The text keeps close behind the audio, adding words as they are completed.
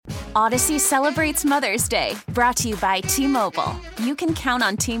Odyssey celebrates Mother's Day, brought to you by T-Mobile. You can count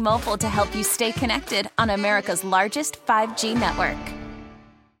on T-Mobile to help you stay connected on America's largest 5G network.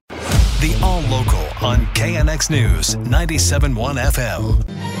 The All Local on KNX News 97.1 FM.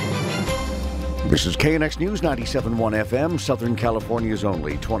 This is KNX News 97.1 FM, Southern California's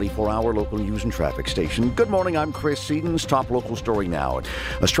only 24-hour local news and traffic station. Good morning, I'm Chris Sedens. Top local story now.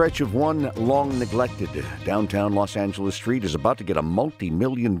 A stretch of one long-neglected downtown Los Angeles street is about to get a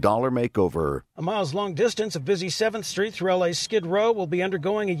multi-million-dollar makeover. A miles-long distance of busy 7th Street through LA's Skid Row will be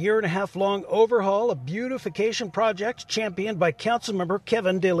undergoing a year-and-a-half-long overhaul, a beautification project championed by Councilmember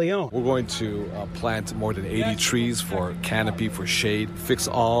Kevin De Leon. We're going to plant more than 80 trees for canopy, for shade, fix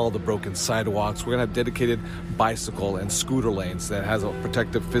all the broken sidewalks. We're going to have dedicated bicycle and scooter lanes that has a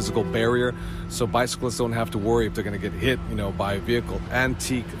protective physical barrier so bicyclists don't have to worry if they're going to get hit, by a vehicle.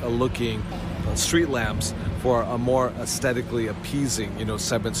 Antique-looking street lamps for a more aesthetically appeasing,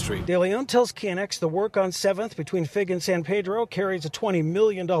 7th Street. De Leon tells KNX the work on 7th between Fig and San Pedro carries a $20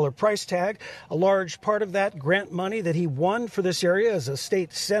 million price tag. A large part of that grant money that he won for this area as a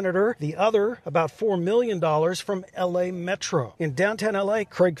state senator. The other, about $4 million from LA Metro. In downtown LA,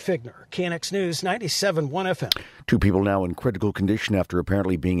 Craig Figner, KNX News 97.1 FM. 2 people now in critical condition after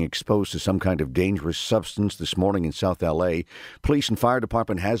apparently being exposed to some kind of dangerous substance this morning in South LA. Police and fire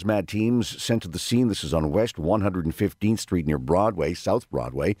department hazmat teams sent to the scene. This is on West 115th Street near Broadway, South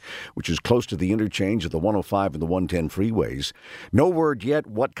Broadway, which is close to the interchange of the 105 and the 110 freeways. No word yet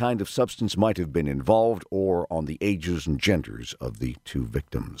what kind of substance might have been involved or on the ages and genders of the 2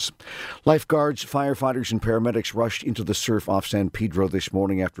 victims. Lifeguards, firefighters, and paramedics rushed into the surf off San Pedro this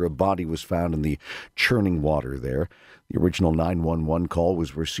morning after a body was found in the churning water there. The original 911 call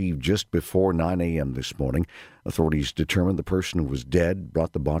was received just before 9 a.m. this morning. Authorities determined the person was dead,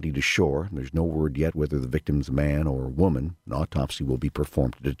 brought the body to shore. There's no word yet whether the victim's a man or a woman. An autopsy will be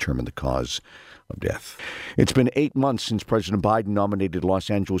performed to determine the cause of death. It's been 8 months since President Biden nominated Los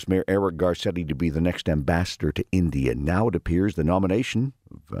Angeles Mayor Eric Garcetti to be the next ambassador to India. Now it appears the nomination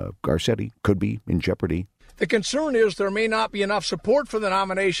of Garcetti could be in jeopardy. The concern is there may not be enough support for the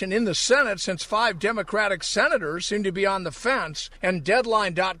nomination in the Senate since 5 Democratic senators seem to be on the fence. And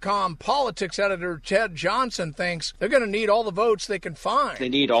Deadline.com politics editor Ted Johnson thinks they're going to need all the votes they can find. They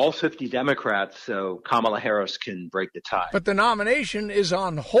need all 50 Democrats so Kamala Harris can break the tie. But the nomination is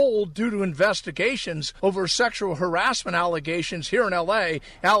on hold due to investigations over sexual harassment allegations here in L.A.,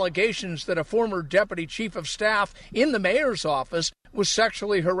 allegations that a former deputy chief of staff in the mayor's office was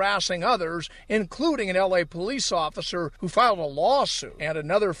sexually harassing others, including an L.A. police officer who filed a lawsuit. And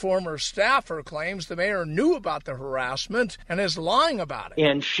another former staffer claims the mayor knew about the harassment and is lying about it.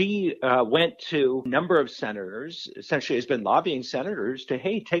 And she went to a number of senators, essentially has been lobbying senators to,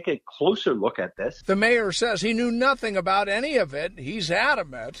 hey, take a closer look at this. The mayor says he knew nothing about any of it. He's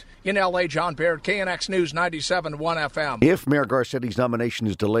adamant. In L.A., John Baird, KNX News 97.1 FM. If Mayor Garcetti's nomination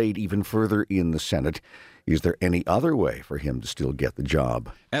is delayed even further in the Senate, is there any other way for him to still get the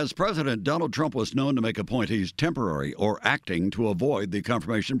job? As president, Donald Trump was known to make appointees temporary or acting to avoid the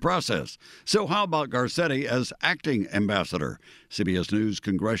confirmation process. So how about Garcetti as acting ambassador? CBS News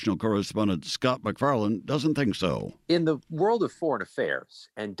congressional correspondent Scott MacFarlane doesn't think so. In the world of foreign affairs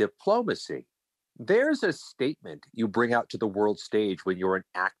and diplomacy, there's a statement you bring out to the world stage when you're an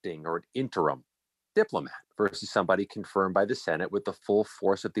acting or an interim diplomat versus somebody confirmed by the Senate with the full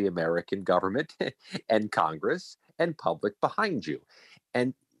force of the American government and Congress and public behind you.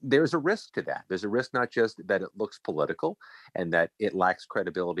 And there's a risk to that. There's a risk not just that it looks political and that it lacks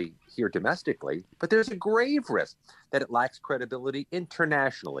credibility here domestically, but there's a grave risk that it lacks credibility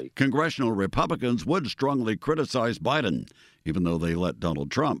internationally. Congressional Republicans would strongly criticize Biden, even though they let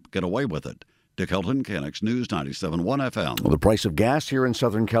Donald Trump get away with it. Dick Helton, KNX News 97.1 FM. Well, the price of gas here in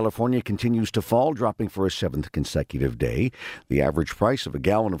Southern California continues to fall, dropping for a 7th consecutive day. The average price of a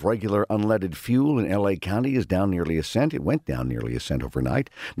gallon of regular unleaded fuel in L.A. County is down nearly a cent. It went down nearly a cent overnight.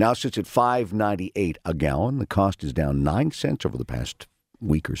 Now sits at $5.98 a gallon. The cost is down 9 cents over the past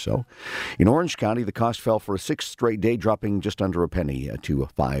week or so. In Orange County, the cost fell for a 6th straight day, dropping just under a penny to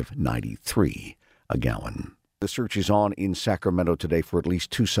 $5.93 a gallon. The search is on in Sacramento today for at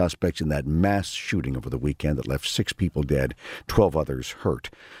least 2 suspects in that mass shooting over the weekend that left 6 people dead, 12 others hurt.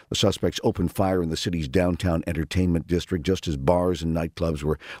 The suspects opened fire in the city's downtown entertainment district just as bars and nightclubs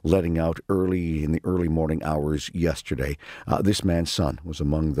were letting out early in the early morning hours yesterday. This man's son was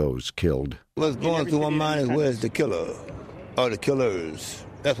among those killed. What's going through my mind is where's the killer or the killers?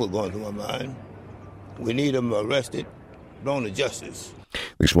 That's what's going through my mind. We need them arrested, brought to justice.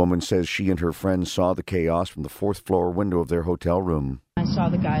 This woman says she and her friends saw the chaos from the 4th floor window of their hotel room. I saw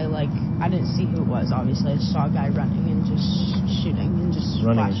the guy, I didn't see who it was, obviously. I just saw a guy running and just shooting and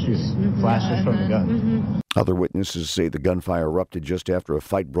running and shooting. Flashes from the gun. Other witnesses say the gunfire erupted just after a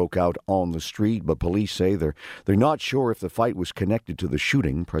fight broke out on the street, but police say they're not sure if the fight was connected to the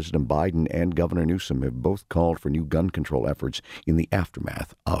shooting. President Biden and Governor Newsom have both called for new gun control efforts in the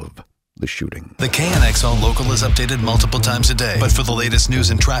aftermath of the shooting. The KNX All Local is updated multiple times a day. But for the latest news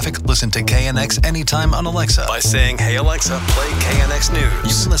and traffic, listen to KNX anytime on Alexa by saying, "Hey Alexa, play KNX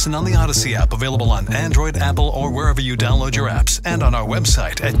News." You can listen on the Odyssey app, available on Android, Apple, or wherever you download your apps, and on our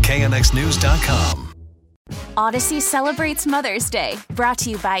website at knxnews.com. Odyssey celebrates Mother's Day, brought to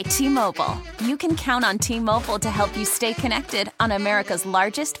you by T-Mobile. You can count on T-Mobile to help you stay connected on America's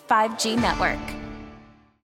largest 5G network.